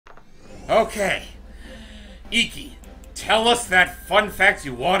Okay. Iki, tell us that fun fact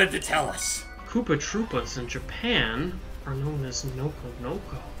you wanted to tell us. Koopa Troopas in Japan are known as Noko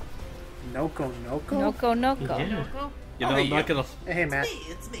Noko. Noko Noko? Noko Noko. Yeah. You know, I'm not gonna... Hey, Matt.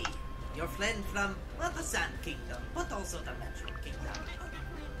 It's me, your friend from, well, the Sand Kingdom, but also the Metro Kingdom.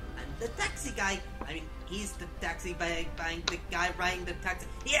 And the taxi guy, I mean, he's the taxi buying the guy riding the taxi.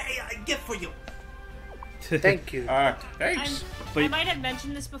 Yeah, a gift for you. Thank you. Thanks. I might have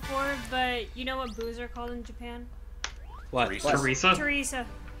mentioned this before, but you know what booze are called in Japan? What? Teresa? Teresa.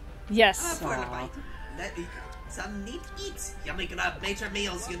 Yes. For the bite. Some neat eats. You're making up major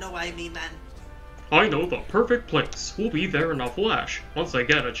meals, you know what I mean, man. I know the perfect place. We'll be there in a flash. Once I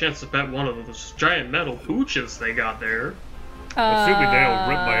get a chance to pet one of those giant metal pooches they got there. Assuming they'll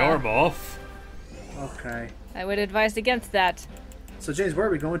rip my arm off. Okay. I would advise against that. So, James, where are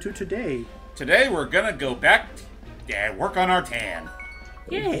we going to today? Today we're gonna go back and work on our tan.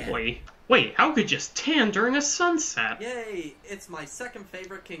 Yeah. Boy. Wait, how could you tan during a sunset? Yay, it's my second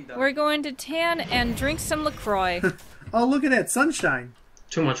favorite kingdom. We're going to tan and drink some LaCroix. Oh, look at that sunshine.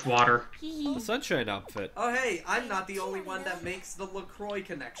 Too much water. The sunshine outfit. Oh hey, I'm not the only one that makes the LaCroix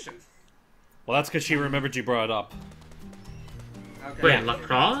connection. Well, that's because she remembered you brought it up. Okay. Wait,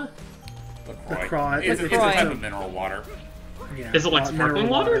 LaCroix? LaCroix. It's a type of mineral water. Yeah. Is it like mineral sparkling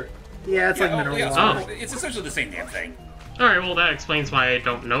water? Yeah, it's like mineral water. It's essentially the same damn thing. Alright, well that explains why I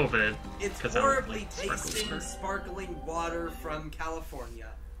don't know of it. It's 'Cause I don't horribly like sparkling tasting water. sparkling water from California.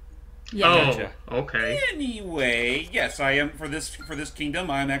 Yeah. Oh, Gotcha. okay. Anyway, yes, I am for this kingdom.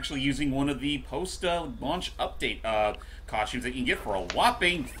 I'm actually using one of the post-launch update costumes that you can get for a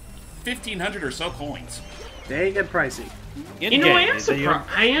whopping 1,500 or so coins. They get pricey. You know, I am Is that you?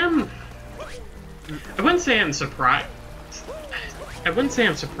 surprised. I wouldn't say I'm surprised. I wouldn't say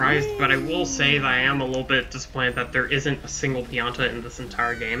I'm surprised, but I will say that I am a little bit disappointed that there isn't a single Pianta in this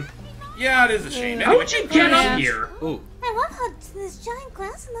entire game. Yeah, it is a shame. How would you get Yeah. up here? Ooh. I love how this giant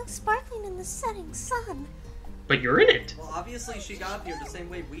glass looks sparkling in the setting sun. But you're in it. Well, obviously she got up here the same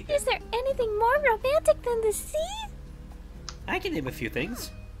way we did. Is there anything more romantic than the sea? I can name a few things.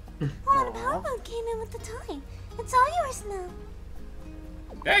 Oh, and Powerboat came in with the time. It's all yours now.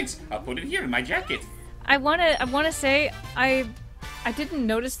 Thanks. I'll put it here in my jacket. I wanna say I didn't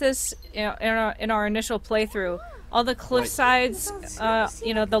notice this in our initial playthrough. All the cliff sides,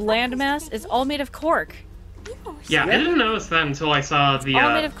 the landmass is all made of cork. Yeah, I didn't notice that until I saw the.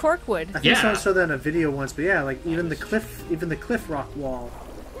 All made of corkwood. I think Yeah. I saw that in a video once, but yeah, like even the cliff rock wall.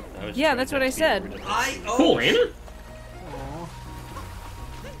 Yeah, that's what I said. Cool, ain't it?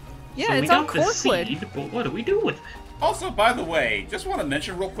 Yeah, So it's we all got the corkwood. seed, but what do we do with it? Also, by the way, just want to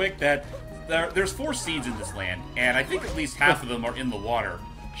mention real quick that there's 4 seeds in this land, and I think at least half of them are in the water.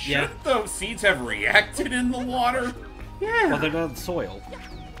 Shouldn't those seeds have reacted in the water? Yeah. Well, they're not in soil.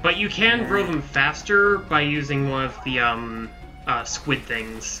 But you can grow them faster by using one of the squid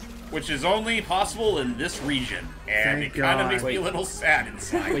things. Which is only possible in this region, and Thank it kind of God. makes me a little sad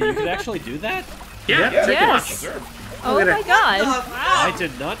inside. Wait, you can actually do that? Yeah, Yep. pretty Yes. much. Oh Look at my it. god. I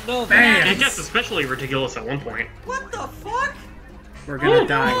did not know that. Bam! It gets especially ridiculous at one point. What the fuck? We're gonna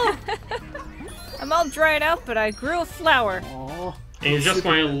die. I'm all dried out, but I grew a flower. Aw. And you're just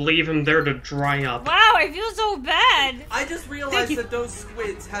going to leave him there to dry up. Wow, I feel so bad. I just realized that those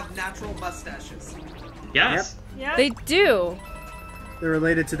squids have natural mustaches. Yes. Yeah. They do. They're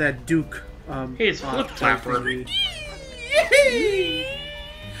related to that Duke. Hey, it's Flip Flapper.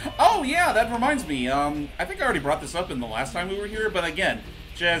 Oh yeah, that reminds me. I think I already brought this up in the last time we were here, but again,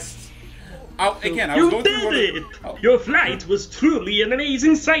 I was You going did through it! Oh. Your flight was truly an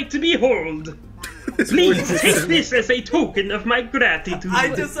amazing sight to behold. Please take this as a token of my gratitude.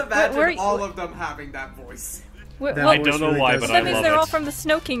 I just imagine where- all of them having that voice. Well, That I voice don't know really why, does but that I means love they're all it. from the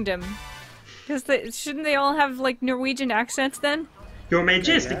Snow Kingdom. Because shouldn't they all have like Norwegian accents then? Your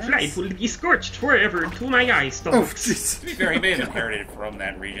majestic Yes. flight will be scorched forever until my eyes Oh, stop. jeez. To be fair, he may have inherited from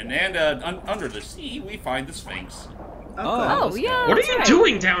that region. And under the sea, we find the Sphinx. Oh, yeah. What are that's you right.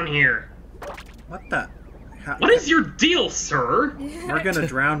 doing down here? What the? What is your deal, sir? We're gonna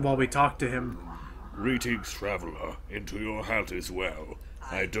drown while we talk to him. Greetings, traveler. Into your hat as well.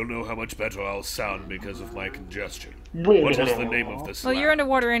 I don't know how much better I'll sound because of my congestion. What is the name of the Well, slab? you're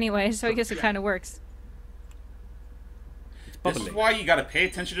underwater anyway, so I guess it kind of works. This is why you gotta pay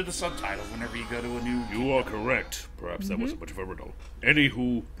attention to the subtitles whenever you go to a new... You are correct. Perhaps that wasn't much of a riddle.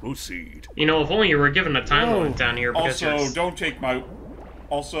 Anywho, proceed. You know, if only you were given a time limit down here because Also, you're... don't take my...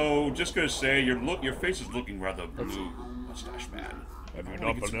 Also, just gonna say, your face is looking rather blue, Mustache Man. Have you I not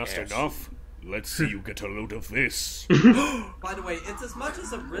think it's been asked ass. enough? Let's see you get a load of this. By the way, it's as much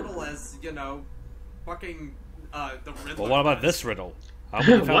as a riddle as, fucking, the riddle. Well, what about this riddle? How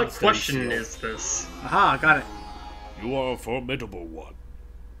many What fountains did he question steal? is this? Aha, got it. You are a formidable one.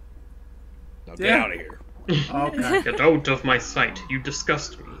 Now get Yeah. out of here. Okay. Get out of my sight. You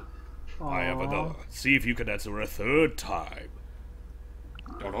disgust me. I have another. See if you can answer a third time.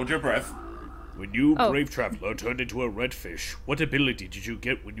 Don't hold your breath. When you, Oh. brave traveler, turned into a redfish, what ability did you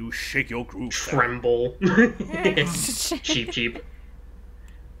get when you shake your groove? Tremble. Cheap.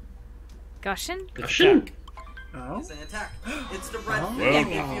 Gushin? Gushin? Oh. It's an attack. It's the red Oh. fish. Well,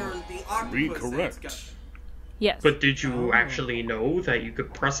 If you're the octopus, it's Recorrect. got- Yes. But did you actually know that you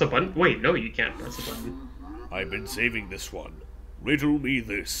could press a button? Wait, no, you can't press a button. I've been saving this one. Riddle me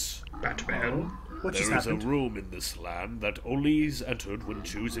this. Batman. What just There is a happened? room in this land that only is entered when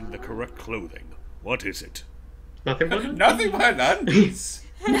choosing the correct clothing. What is it? Nothing but Nothing but undies.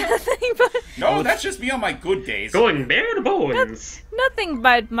 Nothing but That's just me on my good days. going bare bones. nothing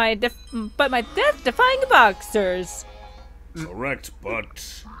but my death-defying boxers. Correct,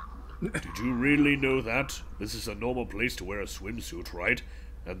 but did you really know that? This is a normal place to wear a swimsuit, right?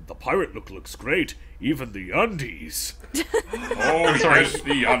 And the pirate look looks great, even the undies. Oh, sorry. yes,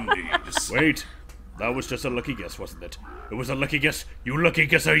 the undies. Wait, that was just a lucky guess, wasn't it? It was a lucky guess. You lucky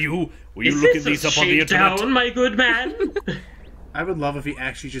guess, are you? Were you Is looking this these a up on the internet? shakedown, my good man? I would love if he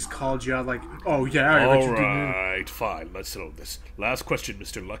actually just called you out like, oh yeah, I bet you didn't. Alright, fine, let's settle this. Last question,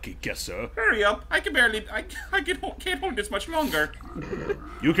 Mr. Lucky Guesser. Hurry up. I can't hold this much longer.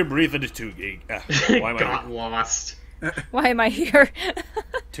 You can breathe into two. Why am I Got lost. Why am I here?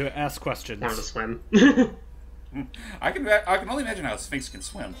 To ask questions. Wanted to swim. I can only imagine how a sphinx can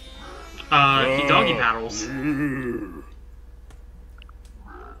swim. He doggy paddles.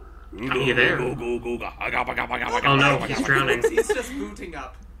 Are you there? Oh no, he's drowning. He's just booting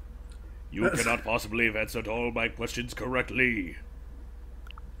up. You cannot possibly have answered all my questions correctly.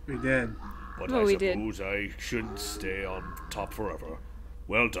 We did. But Oh, I we did. suppose I shouldn't stay on top forever.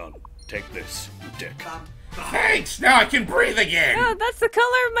 Well done. Take this, you dick. Thanks! Now I can breathe again! Oh, that's the color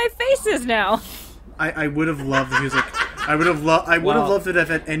of my face is now. I would have loved if he was like, I would have loved it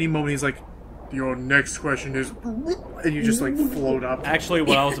if at any moment he's like, your next question is, and you just like float up. Actually,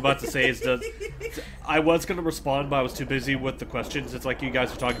 what I was about to say is that I was going to respond, but I was too busy with the questions. It's like you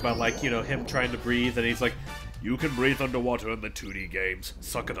guys were talking about, like, you know, him trying to breathe, and he's like, You can breathe underwater in the 2D games.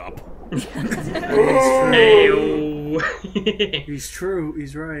 Suck it up. Ayo. He's true.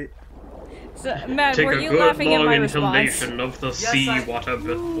 He's right. So, Matt, Take were a you good laughing at long my response? inhalation of the sea I- water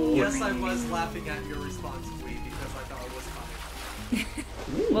before. Yes, I was laughing at your response, Wee, because I thought it was funny.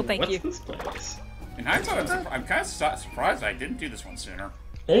 Well, thank What's you. this place? In hindsight, I'm kind of surprised I didn't do this one sooner.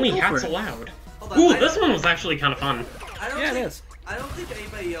 Only Go for hats it. allowed. Hold on, Ooh, I this don't- one was actually kind of fun. I don't yeah, it think, is. I don't think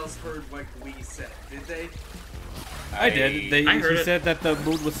anybody else heard what Wee said, did they? I did. I heard He it. said that the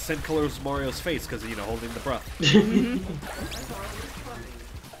moon was the same color as Mario's face because, you know, holding the breath.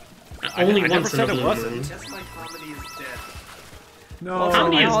 Only I never once in said a it blue wasn't. moon. Guess my comedy is dead. No.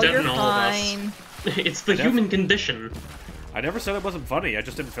 Comedy is Oh, dead you're in all of us. fine. It's the human condition. I never said it wasn't funny. I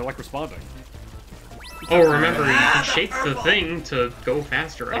just didn't feel like responding. Oh, remember, you can shake the thing to go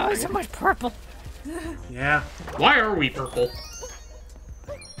faster, I Oh, so think. much purple. Yeah. Why are we purple?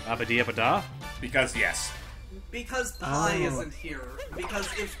 Abba-dee-abba-da? Because, yes. Because Pi Oh. isn't here. Because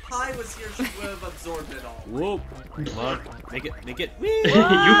if Pi was here, she would have absorbed it all. Whoa. Come on. Make it. You can do it!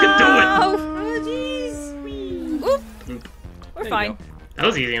 Oh, jeez. oop. Oop. We're you fine. go. That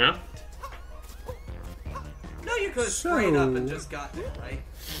was easy enough. No, you could have So- sprayed up and just gotten it, right?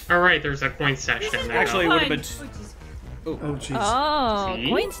 Alright, there's a coin stash down there. Actually, it now. would have been. Oh jeez. Oh, See?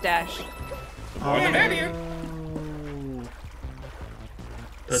 coin stash. Oh, yeah, here.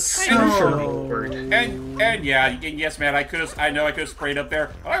 The So- treasure word. And yeah, yes, man, I know I could have sprayed up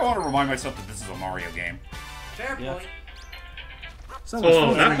there, but I want to remind myself that this is a Mario game. Fair Yeah. point. Someone's Oh,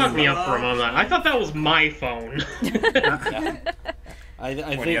 phone that ringing. fucked me up for a moment. I thought that was my phone. I you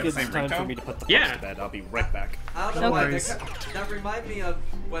think have the it's same time for ringtone? me to put the Yeah. box to bed. I'll be right back. I don't know No why. worries. That reminded me of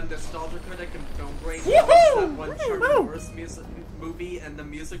when Nostalgia Critic and Film Brain Woohoo! watched that one Chuck Norris movie, and the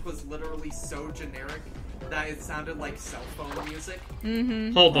music was literally so generic that it sounded like cell phone music.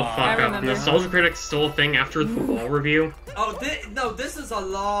 Hold the I fuck up. remember. Nostalgia Critic's still a thing after the wall review? Oh, no, this is a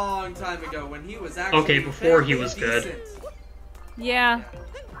long time ago when he was actually Okay, before he fairly was good. decent. Yeah,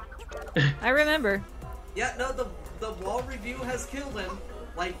 I remember. Yeah, no, the wall review has killed him,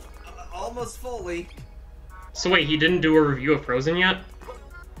 like, almost fully. So wait, he didn't do a review of Frozen yet?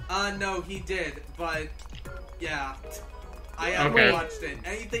 No, he did, but, yeah. I haven't Okay. watched it.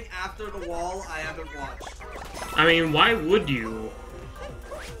 Anything after the wall, I haven't watched. I mean, why would you?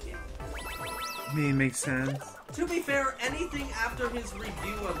 I mean, makes sense. To be fair, anything after his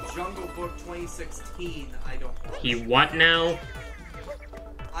review of Jungle Book 2016, I don't watch. He what now?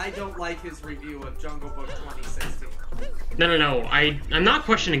 I don't like his review of Jungle Book 2016. No. I'm not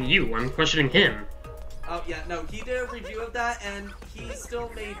questioning you. I'm questioning him. Oh, yeah, no, he did a review of that, and he still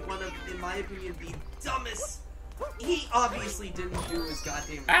made one of, in my opinion, the dumbest... He obviously didn't do his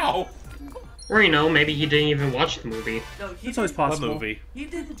goddamn... Ow! Or, maybe he didn't even watch the movie. No, It's always possible. What movie? He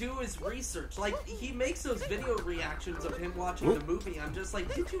didn't do his research. Like, he makes those video reactions of him watching the movie. I'm just like,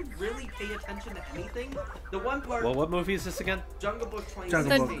 did you really pay attention to anything? The one part... Well, what movie is this again? Jungle Book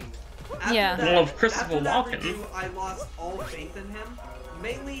Jungle 2016. Book. Yeah. That, Well, of Christopher after that Walken. review, I lost all faith in him.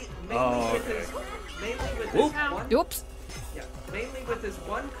 Mainly Oh, with okay. his one... Oops. Yeah, mainly with his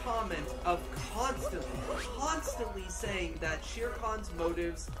one comment of constantly saying that Shere Khan's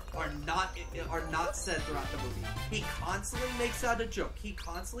motives are not said throughout the movie. He constantly makes that a joke. He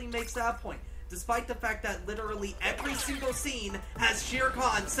constantly makes that a point. Despite the fact that literally every single scene has Shere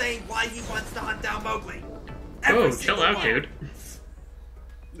Khan saying why he wants to hunt down Mowgli. Every Chill single out, one. dude.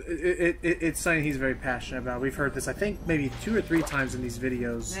 It's something he's very passionate about. We've heard this, I think, maybe 2 or 3 times in these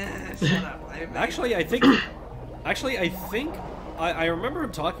videos. Shut up. Actually, I think I remember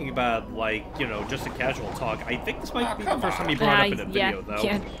him talking about, like, just a casual talk. I think this might be the first time he brought up in a video, though.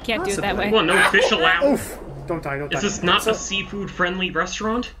 Can't do it that way. Well, no official out. Oof! Don't die, don't die. Is this not So, a seafood-friendly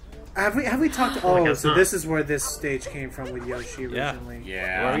restaurant? have we talked? I Oh, guess so not. this is where this stage came from with Yoshi Yeah. originally.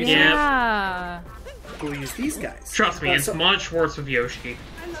 Yeah. Yeah. We'll use these guys. Trust me, it's so- much worse with Yoshi.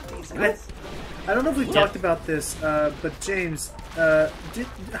 I don't know if we Yeah. talked about this, but James,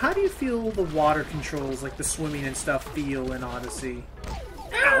 how do you feel the water controls, like the swimming and stuff, feel in Odyssey?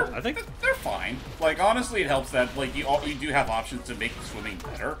 I think They're fine. Like, honestly, it helps that, like, you do have options to make the swimming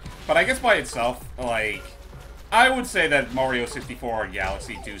better. But I guess by itself, like, I would say that Mario 64 and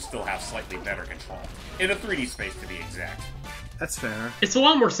Galaxy do still have slightly better control. In a 3D space, to be exact. That's fair. It's a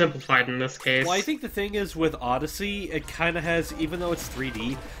lot more simplified in this case. Well, I think the thing is with Odyssey, it kind of has, even though it's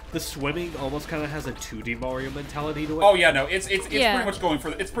 3D, the swimming almost kind of has a 2D Mario mentality to it. Oh yeah, no, it's Yeah. pretty much going for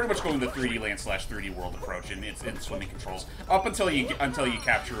the 3D land / 3D world approach in its swimming controls up until you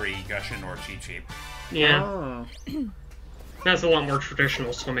capture a Gushin or a Cheep Cheep. Yeah, Oh. that's a lot more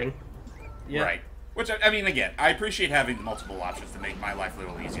traditional swimming. Yeah. Right. Which I mean, again, I appreciate having multiple options to make my life a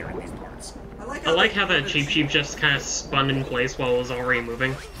little easier in these parts. I like how that Cheep Cheep just kind of spun in place while it was already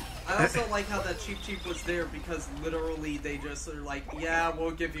moving. I also like how that Cheep Cheep was there because literally they just are like, yeah,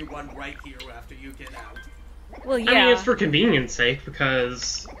 we'll give you one right here after you get out. Well, yeah. I mean, it's for convenience sake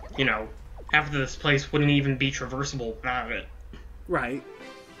because, half of this place wouldn't even be traversable without it. Right.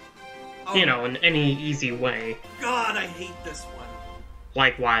 Oh, In any easy way. God, I hate this one.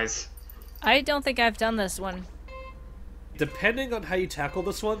 Likewise. I don't think I've done this one. Depending on how you tackle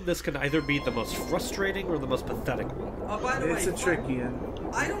this one, this can either be the most frustrating or the most pathetic one. Oh, by the It's way, a tricky one.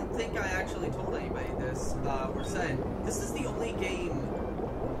 I don't think I actually told anybody this, or said, this is the only game,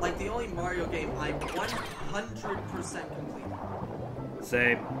 like the only Mario game I'm 100% completed.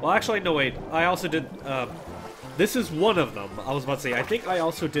 Same. Well, actually, no, wait. I also did, this is one of them. I was about to say, I think I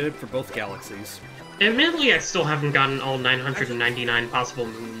also did it for both Galaxies. Admittedly, I still haven't gotten all 999 possible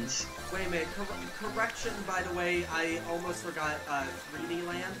moons. Wait a minute, correction, by the way, I almost forgot 3D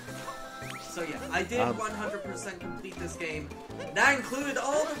Land. So yeah, I did 100% complete this game. That included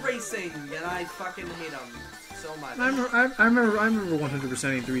all the racing, and I fucking hate them so much. I remember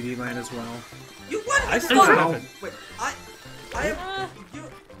 100% in 3D Land as well. You what? I still haven't. Wait, I have.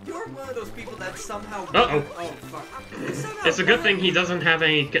 You're one of those people that somehow. Uh-oh. Oh fuck. You somehow It's a good thing won. he doesn't have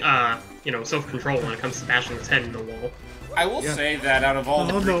any, self-control when it comes to bashing his head in the wall. I will say that out of all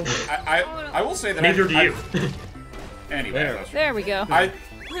the no. I will say that Neither do you. Anyway, There. There we go.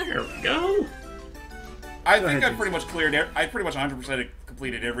 There we go. I Go think ahead, I pretty much cleared. I pretty much 100%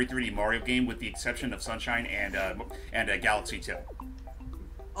 completed every 3D Mario game with the exception of Sunshine and Galaxy 2.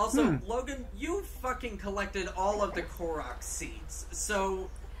 Also, Logan, you fucking collected all of the Korok seeds, so.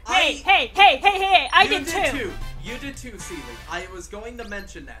 Hey, I You did too. You did too, Seeley. I was going to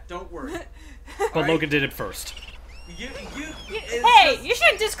mention that. Don't worry. But Alright? Logan did it first. It's Hey, just- you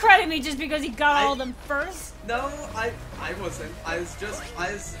shouldn't discredit me just because he got all of them first. No, I wasn't. I was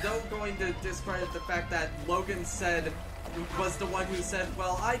still going to discredit the fact that Logan was the one who said,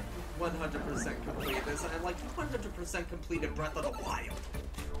 well, I 100% completed this. And I'm like, 100% completed Breath of the Wild.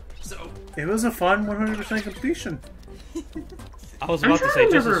 So, It was a fun 100% completion. I was about to say,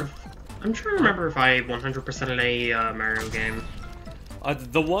 just as, I'm trying to remember if I 100%ed a Mario game.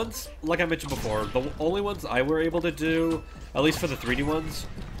 the ones, like I mentioned before, the only ones I were able to do, at least for the 3D ones,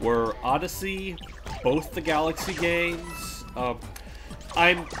 were Odyssey, both the Galaxy games.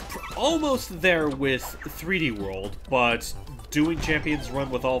 I'm almost there with 3D World, but doing Champions Run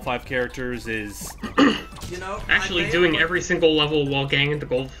with all 5 characters is You know, Actually, doing every single level while gaining the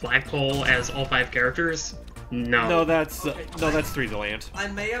gold flagpole as all 5 characters? No. No, that's 3 to land. I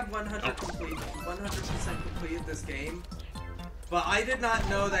may have 100% completed this game, but I did not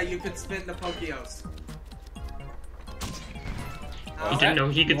know that you could spin the Pokeos. You didn't know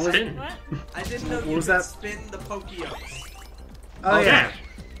he could spin. What? I didn't know you could spin the Pokeos. Oh, yeah.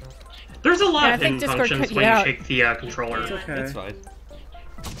 There's a lot Yeah, I of think hidden Discord functions cut when you you out. shake the controller. It's okay. It's fine.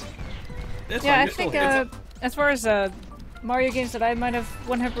 It's Yeah, fine. I You're still think here. as far as Mario games that I might have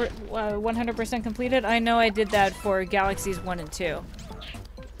 100% completed, I know I did that for Galaxies 1 and 2.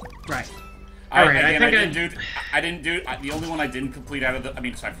 Right. Alright, Again, I I think didn't do the only one I didn't complete out of the. I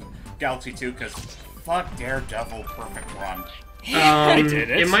mean, aside from Galaxy 2, because fuck Daredevil Perfect Run. I did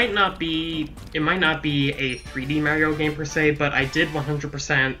it. It might not be a 3D Mario game per se, but I did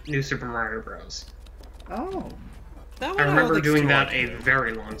 100% New Super Mario Bros. Oh. That I one remember think doing too that a arcade.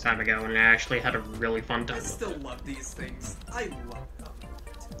 very long time ago, and I actually had a really fun I time with still love these things. I love them.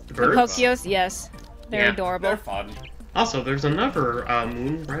 the The birds. Pokeos, yes. They're Yeah. adorable. They're fun. Also, there's another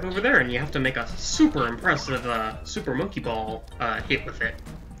moon right over there, and you have to make a super impressive Super Monkey Ball hit with it.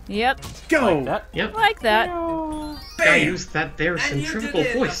 Yep. Go! Like that? Yep. Like that. Gotta use that there And you did centrifugal it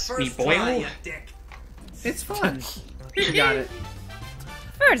in the voice, me first boyo. try, you dick. It's fun. You got it.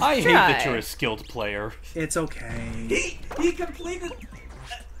 First I hate try. that you're a skilled player. It's okay. He completed.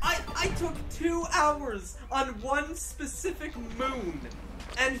 I took 2 hours on one specific moon,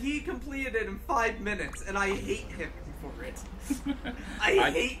 and he completed it in 5 minutes, and I hate him for it.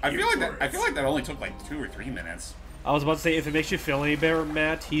 I feel like that only took like 2 or 3 minutes. I was about to say, if it makes you feel any better,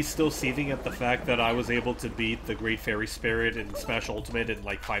 Matt, he's still seething at the fact that I was able to beat the Great Fairy Spirit in Smash Ultimate in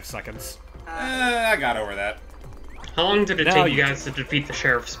like 5 seconds. I got over that. How long did it Now take you you guys to defeat the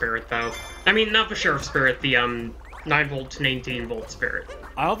Sheriff Spirit, though? I mean, not the Sheriff Spirit, the 9-volt to 19-volt Spirit.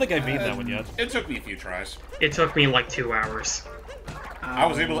 I don't think I beat that one yet. It took me a few tries. It took me like 2 hours. I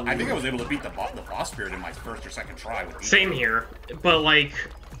think I was able to beat the boss spirit in my first or second try with these. Same here, but like,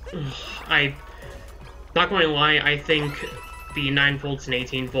 not going to lie, I think the 9-volt and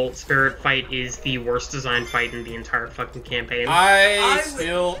 18-volt Spirit fight is the worst designed fight in the entire fucking campaign. I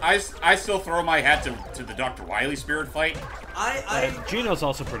still throw my hat to the Dr. Wily Spirit fight. Gino's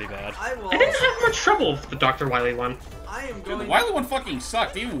also pretty bad. I will. I didn't have much trouble with the Dr. Wily one. I am Dude, going. the Wily one fucking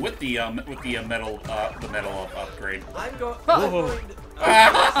sucked, even with the metal upgrade. I'm going. Oh.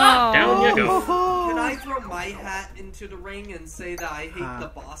 Ah! Down you go. Can I throw my hat into the ring and say that I hate the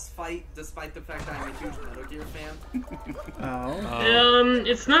boss fight, despite the fact that I'm a huge Metal Gear fan? Oh.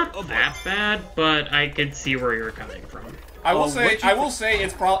 It's not that bad, but I could see where you're coming from. I will say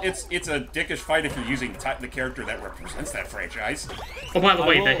it's a dickish fight if you're using the character that represents that franchise. Oh, by the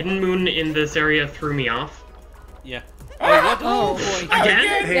way, the hidden moon in this area threw me off. Yeah. Oh,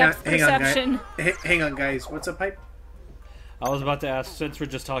 Again? Perception. Hang on, guys. What's up, Pipe? I was about to ask, since we're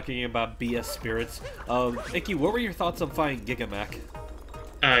just talking about BS spirits, Icky, what were your thoughts on fighting Gigamac?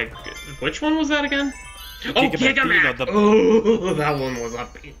 Which one was that again? Gigamac, Oh, Gigamac! Oh, that one was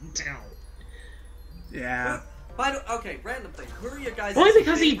up and down. Yeah. Okay, random thing. Who are your guys? Only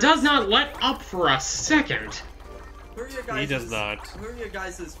because he does not let up for a second. Who are your guys? He does not. Who are your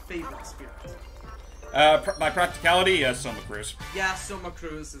guys' favorite spirits? By practicality, Soma Cruz. Yeah, Soma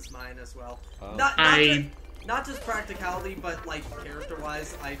Cruz is mine as well. Oh. Not just practicality, but like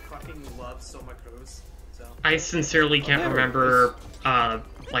character-wise, I fucking love Soma Cruz. So I sincerely can't remember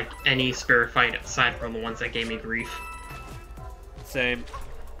like any spirit fight aside from the ones that gave me grief. Same.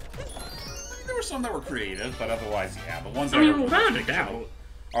 There were some that were creative, but otherwise, yeah, the ones that I mean, are without a doubt.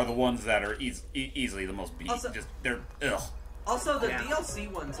 are the ones that are easily the most beat. Also- They're ugh. Also, the DLC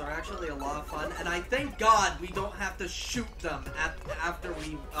ones are actually a lot of fun, and I thank God we don't have to shoot them after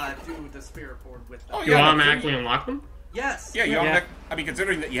we do the spirit board with them. Oh, You yeah, automatically unlock them? Yes. Yeah, you Yeah. I mean,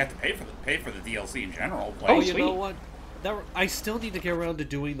 considering that you have to pay for the DLC in general. Oh, Like, you know sweet. what? I still need to get around to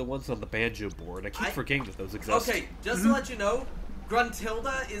doing the ones on the banjo board. I keep forgetting that those exist. Okay, just to let you know,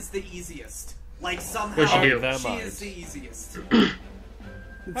 Gruntilda is the easiest. Like somehow What'd she do? she is the easiest.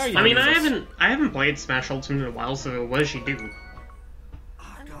 How are you I mean, doing I haven't played Smash Ultimate in a while, so what does she do?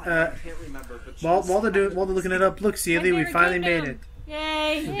 Oh God, I can't remember. But While they're looking it up, look, Sealy, we finally made it.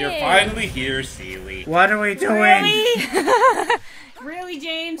 Yay! You're finally here, Sealy. What are we doing? Really? Really,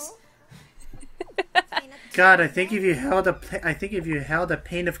 James? God, I think if you held a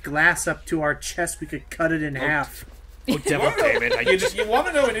pane of glass up to our chest, we could cut it in half. Oh, devil damn it! You want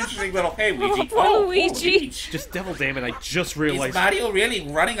to know an interesting little hey, Luigi? Oh, Luigi. Just devil damn it! I just Is realized. Mario really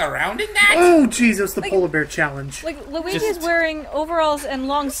running around in that? Oh, Jesus, the polar bear challenge. Like, Luigi's Just- wearing overalls and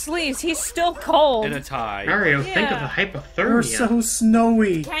long sleeves. He's still cold. In a tie. Mario, think of Yeah. the hypothermia. We're so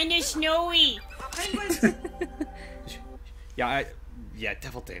snowy. Kinda snowy. Penguins? Yeah,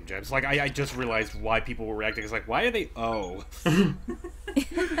 Devil Dame Gems. Like, I just realized why people were reacting. It's like, why are they... Oh.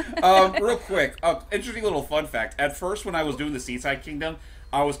 Real quick, interesting little fun fact. At first, when I was doing the Seaside Kingdom,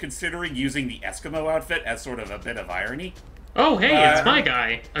 I was considering using the Eskimo outfit as sort of a bit of irony. Oh, hey, it's my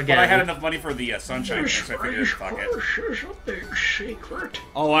guy again. But I had enough money for the Sunshine thing, so I figured, fuck it. Is a big secret.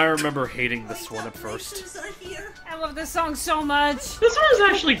 Oh, I remember hating this one at first. I love this song so much. This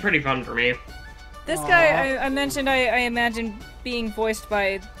one's actually pretty fun for me. This guy, I mentioned, I imagine being voiced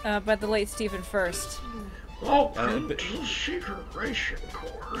by the late Stephen First. Welcome to the secret racing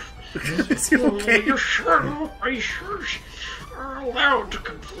course. Is he okay? Only certain racers are allowed to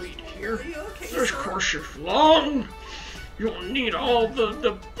complete here. This course is long. You'll need all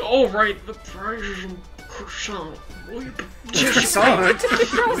the prizes and croissant. Croissant? Where did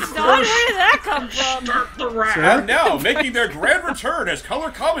that come from? Start the rap. And now, making their grand return as color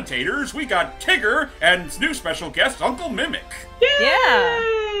commentators, we got Tigger and new special guest Uncle Mimic.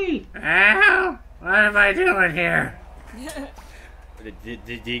 Yay! Ow! What am I doing here?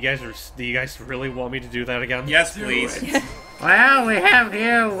 Do you guys really want me to do that again? Yes, please. Well, we have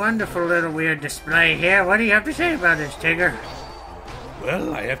here a wonderful little weird display here. What do you have to say about this, Tigger?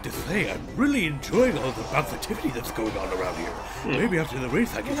 Well, I have to say, I'm really enjoying all the positivity that's going on around here. Maybe after the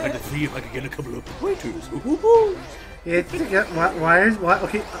race, I can try to see if I can get a couple of pointers. Okay,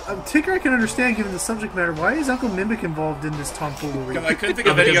 Tigger I can understand given the subject matter. Why is Uncle Mimic involved in this tomfoolery? Because I couldn't think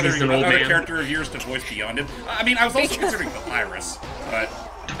of any Because other he's an old man. character of yours to voice beyond him. I mean, I was also considering Papyrus, but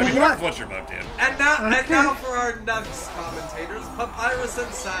I mean, what's your vote, dude? And now for our next commentators, Papyrus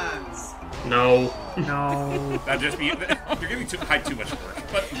and Sans. No. No. That'd just be... You're giving too much work.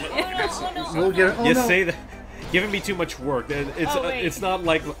 But We'll get. Oh, You no. say that... Giving me too much work. wait. It's not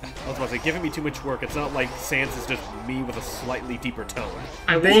like... I was about to say, giving me too much work. It's not like Sans is just me with a slightly deeper tone.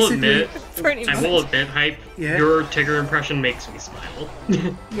 I will Basically- admit, Pretty much. Hype, Yeah? your Tigger impression makes me smile.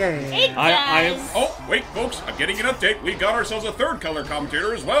 Yay. I am... oh, wait, folks, I'm getting an update. We got ourselves a third color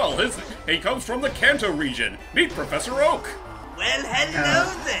commentator as well. He comes from the Kanto region. Meet Professor Oak. Well,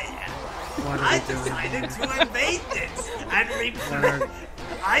 hello there. What are I we doing? decided to invade this and What are-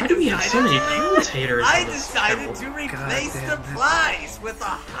 I Why do we have so many commentators I on this decided show? to replace the damn it. prize with a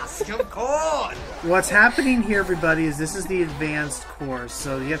husk of corn. What's happening here, everybody, is this is the advanced course,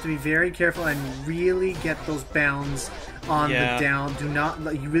 so you have to be very careful and really get those bounds on Yeah. the down. Do not.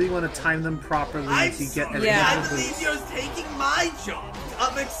 You really want to time them properly I'm to get sorry, everything Yeah. I to believe boost. you're taking my job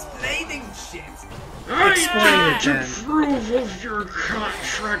of explaining shit. Explain it, then. Approve of your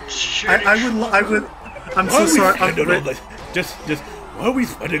contract. I would. I'm Why so are we sorry. spending all this? Just. Why are we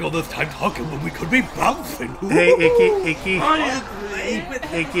spending all this time talking when we could be bouncing? Hey, Icky. Play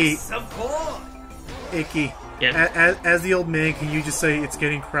with a Icky. husk of corn. Icky. Yeah. As the old man, can you just say it's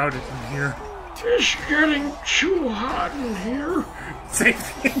getting crowded in here? It's getting too hot in here. Same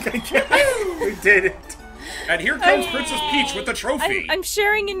thing, I guess. We did it. And here comes Princess Peach with the trophy. I'm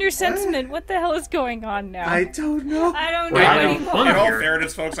sharing in your sentiment. What the hell is going on now? I don't know. I don't know We're having anymore. fun In all here.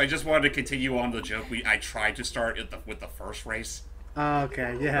 fairness, folks, I just wanted to continue on the joke. I tried to start with the first race.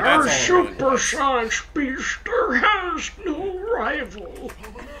 Okay, yeah. Our That's all it really was. supersonic speedster has no rival.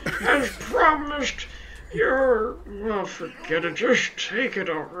 As promised, well, forget it. Just take it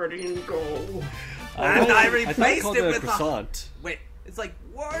already and go. And I thought replaced called it a with croissant. Wait, it's like,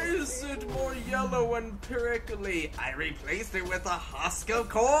 why is it more yellow and prickly? I replaced it with a husk of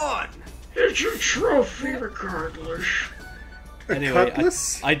corn. It's a trophy regardless. Anyway,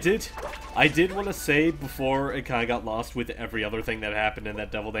 Cutlass? I did want to say before it kind of got lost with every other thing that happened in that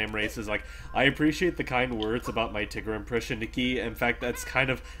Devil Dam race is like I appreciate the kind words about my Tigger impression, Nikki. In fact, that's kind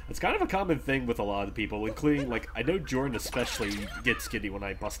of a common thing with a lot of people, including like I know Jordan especially gets giddy when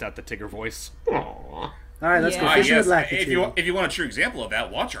I bust out the Tigger voice. Aww. All right, let's Yeah. go Ah, fishing yes. with Lakitu. If you want a true example of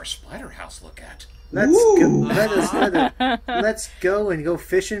that, watch our Spider House look at. Let's go. Let's go and go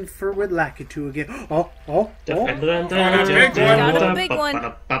fishing for with Lakitu again. Oh. big one. Got a big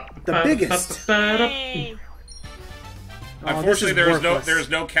one. The biggest. Hey. Unfortunately, this is worthless. there is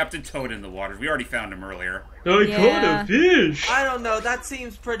no Captain Toad in the water. We already found him earlier. I Yeah. caught a fish. I don't know, that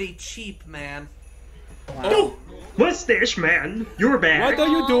seems pretty cheap, man. Oh, What's this, man? You're back. What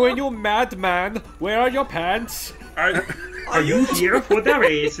are you doing, you madman? Where are your pants? Are you here for the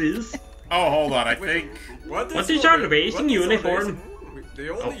races? oh, hold on. I think. What is your racing uniform? The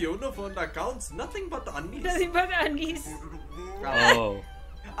only uniform that counts, nothing but undies. Nothing but undies. Oh.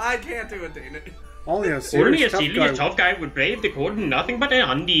 I can't do it, Dana. Only a Only serious a tough serious guy. tough guy would brave the cold in nothing but the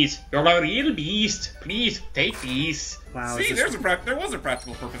undies. You're a real beast. Please, take these. Wow, See, is there this... was a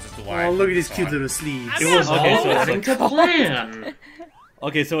practical purpose as to why. Oh, look at his saw cute it. little sleeves. It was Okay, all so it's according like- to plan.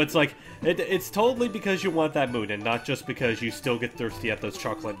 Okay, so it's like, it's totally because you want that moon, and not just because you still get thirsty at those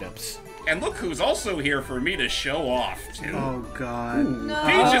chocolate nips. And look who's also here for me to show off to. Oh god. No.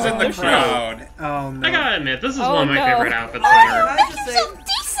 Peach is in the crowd. Oh no. I gotta admit, this is Oh, one of my no. favorite outfits Can ever. I just say, So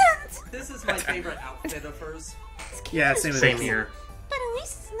decent! this is my favorite outfit of hers. Yeah, same with Same me. here. But at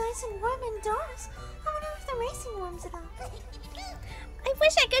least it's nice and warm indoors. I wonder if the racing warms it up. I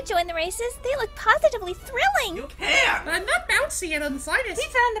wish I could join the races. They look positively thrilling. You can! I'm not bouncy and undecided. We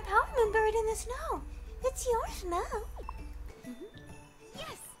found a power moon buried in the snow. It's yours now.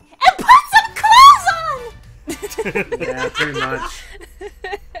 Yes. And put some clothes on! Yeah, pretty much.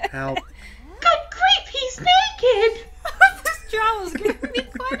 Help. Good grief, he's naked! This drama's giving me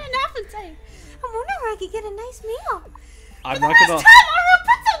quite an appetite. I wonder where I could get a nice meal. I'm For the not last gonna... time, I will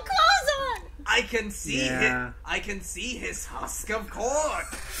put some clothes on! I can see Yeah. it. I can see his husk of corn.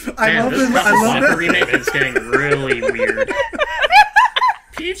 I Man, love this it. I love Whopper that. remake is getting really weird.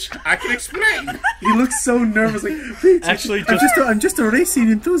 Peach, I can explain. He looks so nervous. Like, "Peach, Actually, I'm just a racing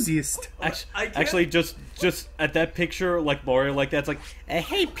enthusiast. Actually, just at that picture, like Mario, like that's like,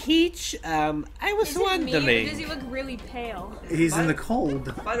 hey Peach, I was Is it me, or does wondering. he look really pale? He's in the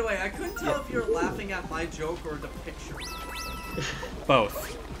cold. By the way, I couldn't tell if you're laughing at my joke or the picture.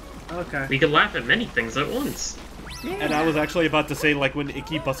 Both. Okay. We could laugh at many things at once. And I was actually about to say, like, when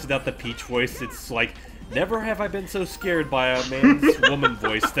Icky busted out the Peach voice, it's like, never have I been so scared by a man's woman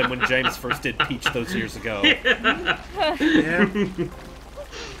voice than when James first did Peach those years ago. Yeah.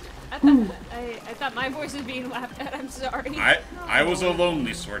 I thought my voice was being laughed at. I'm sorry. I was a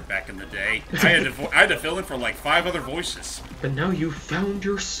lonely sort back in the day. I had to fill in for like 5 other voices. But now you found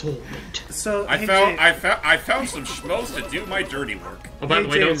your soulmate. So I hey, found Jay- I found some schmoes to do my dirty work. Oh, by the Hey,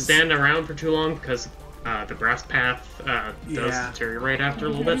 way, don't James. stand around for too long, because the grass path does Yeah. deteriorate after a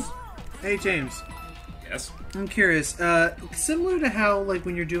little bit. Hey James, Yes. I'm curious. Similar to how, like,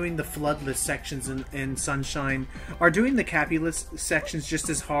 when you're doing the floodless sections in Sunshine, are doing the Capulus sections just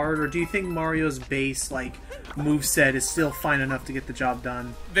as hard, or do you think Mario's base like moveset is still fine enough to get the job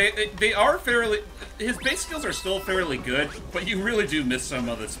done? They are fairly. His base skills are still fairly good, but you really do miss some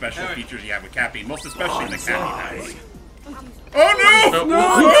of the special features you have with Cappy, most especially in the Cappy house. Oh no!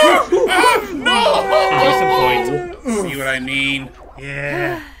 No! Case in point. See what I mean?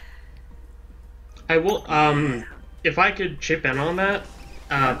 Yeah. I will, if I could chip in on that,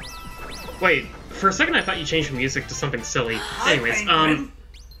 wait, for a second I thought you changed the music to something silly. Anyways,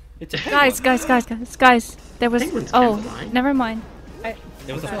 It's a Guys, there was. Penguins Oh, can't fly. never mind.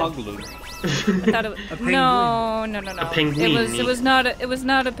 It was a pugloon. I thought it was. penguin. No. A penguin. It was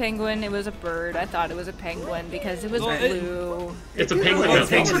not a penguin. It was a bird. I thought it was a penguin because it was Well, blue. It's a penguin that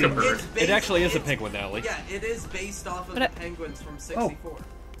looks like a bird. It's It based- actually is a it's- penguin alley. Yeah, it is based off of But the penguins from 64.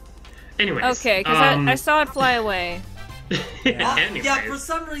 Anyways, Okay, because I saw it fly away. anyways. Yeah, for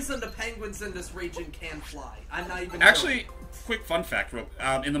some reason the penguins in this region can fly. I'm not even Actually, quick fun fact: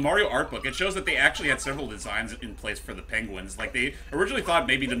 in the Mario art book, it shows that they actually had several designs in place for the penguins. Like they originally thought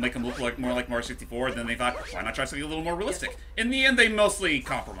maybe to make them look like more like Mario 64, and then they thought, why not try something a little more realistic? In the end, they mostly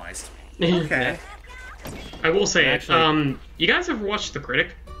compromised. Okay. I will say, Actually- you guys ever watched The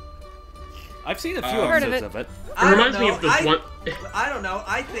Critic? I've seen a few Heard of episodes of it. It reminds me of this one. I don't know.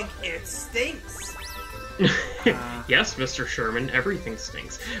 I think it stinks. Yes, Mr. Sherman, everything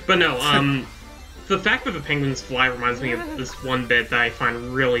stinks. But no, the fact that the penguins fly reminds me of this one bit that I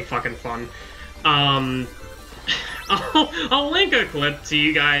find really fucking fun. I'll link a clip to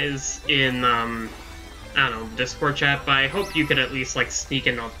you guys in, I don't know, Discord chat, but I hope you could at least, like, sneak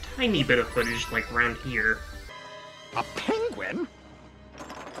in a tiny bit of footage, like, around here. A penguin?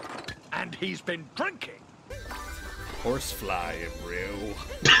 And he's been drinking. Horsefly, bro.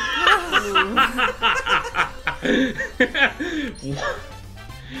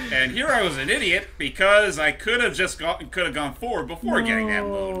 And here I was an idiot because I could have gone forward before getting that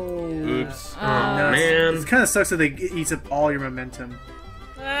moon. Oops. Oh, man. It kind of sucks that they eats up all your momentum.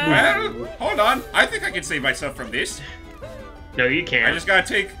 Well, hold on. I think I can save myself from this. No, you I can't. just gotta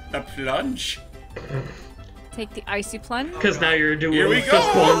take the plunge. Take the icy plunge. Because now you're doing Here we the go!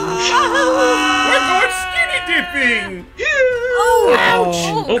 plunge. We're going skinny dipping!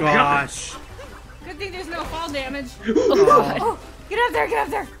 Oh, Oh, gosh. Good thing there's no fall damage. Oh, Get up there, get up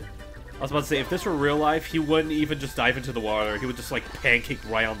there. I was about to say, if this were real life, he wouldn't even just dive into the water. He would just, like, pancake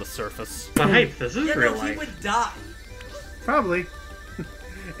right on the surface. But hey, this is Yeah, real no, he life. would die. Probably.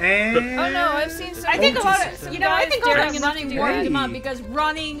 And Oh no, I've seen some. I think a lot some of, I think all guys that daring running enough to warmed him Hey. up because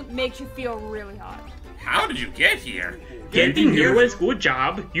running makes you feel really hot. How did you get here? Getting here was good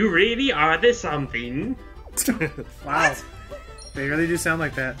job. You really are the something. wow. They really do sound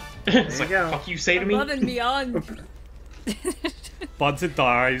like that. It's There like, you go. fuck you say to me? Above and beyond. Buds and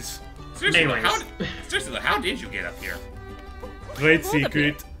dies. Seriously, Anyways. how did you get up here? Great Hold up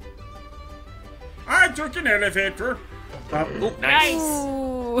secret. I took an elevator.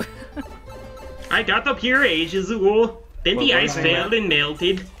 Nice. I got up here ages ago. Then the Well, ice well, fell and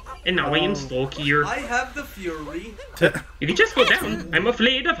melted. And now I am stuck here. I have the fury. If you just go down, I'm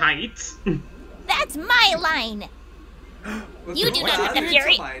afraid of heights. That's my line. You do not have the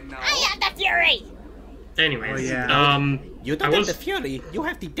fury. I have the fury. Anyways, Oh, yeah. You don't have the fury, you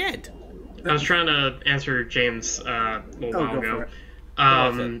have the dead. I was trying to answer James a little while go ago.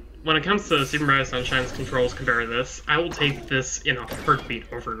 for it. When it comes to Super Mario Sunshine's controls compared to this, I will take this in a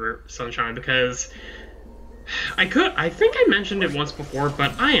heartbeat over Sunshine because I think I mentioned it once before,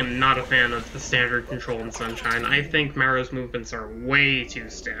 but I am not a fan of the standard control in Sunshine. I think Mario's movements are way too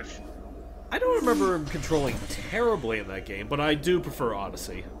stiff. I don't remember him controlling terribly in that game, but I do prefer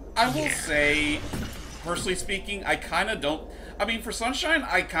Odyssey. I will say, personally speaking, I kind of don't. I mean, for Sunshine,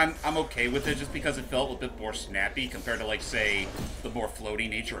 I'm okay with it just because it felt a bit more snappy compared to, like, say, the more floaty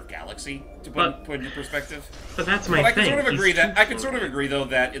nature of Galaxy. To put in perspective. But that's my But I thing. can sort of He's agree too I can floaty. sort of agree though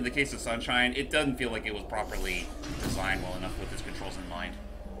that in the case of Sunshine, it doesn't feel like it was properly designed well enough with its controls in mind.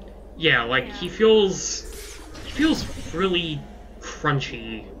 Yeah, like he feels really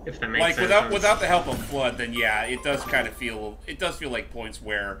crunchy, if that makes Like sense. without the help of Flood, then yeah, it does feel like points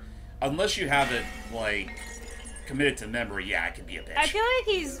where unless you have it like committed to memory, yeah, it can be a bitch. I feel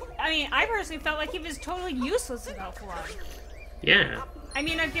like I personally felt like he was totally useless without Flood. Yeah. I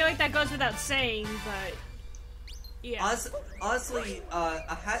mean, I feel like that goes without saying, but yeah. Honestly,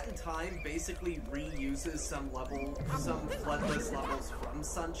 A Hat in Time basically reuses some floodless levels from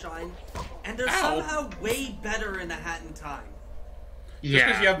Sunshine, and they're somehow way better in A Hat in Time. Just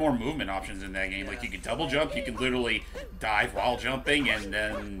because you have more movement options in that game, like you can double jump, you can literally dive while jumping, and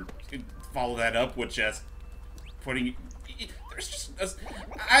then follow that up with just putting. There's just,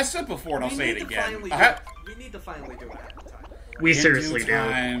 I said before, and I'll say it again. We need to finally do A Hat in Time. We seriously do.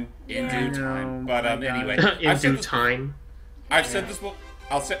 In due time. But anyway, In due time. I've said this.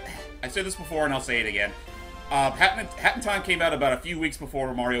 I said this before, and I'll say it again. Hat in Time came out about a few weeks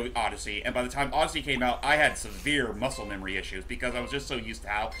before Mario Odyssey, and by the time Odyssey came out, I had severe muscle memory issues because I was just so used to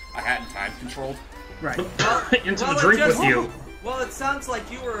how a Hat in Time controlled. Right. Into the drink with you. Well, it sounds like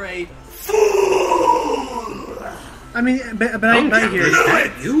you were a I mean, but I hear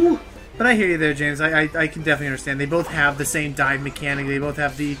you. But I hear you there, James. I can definitely understand. They both have the same dive mechanic. They both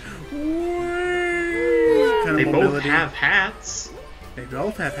have the kind of They mobility. both have hats. They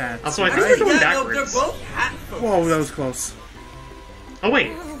both have hats. Also, I think they're going backwards. they're both hat focused. Whoa, that was close. Oh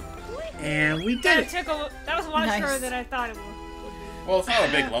wait. And we did That it. that was a lot Nice. shorter than I thought it would. Well, it's not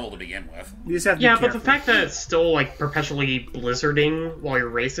a big level to begin with. You just have to Yeah, be but the careful. fact that it's still like perpetually blizzarding while you're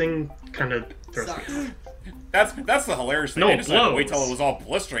racing kind of throws me off. That's the hilarious thing. No, They decided to wait blows. till it was all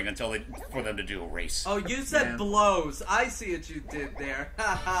blistering for them to do a race. Oh, you said Yeah. blows. I see what you did there.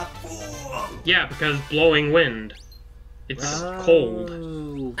 Haha. Yeah, because blowing wind. It's cold.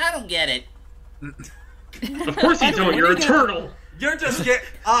 Oh. I don't get it. Of course you don't, you're a turtle! You're just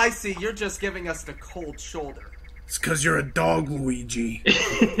I see. You're just giving us the cold shoulder. It's because you're a dog, Luigi.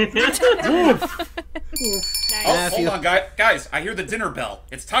 Oh, hold on, guys! I hear the dinner bell.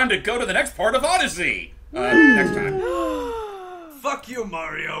 It's time to go to the next part of Odyssey. Next time. Fuck you,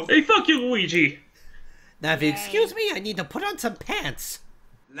 Mario. Hey, fuck you, Luigi! Now, if you excuse me, I need to put on some pants.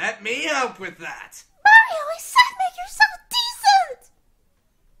 Let me help with that. Mario, I said make yourself decent.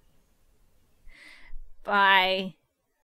 Bye.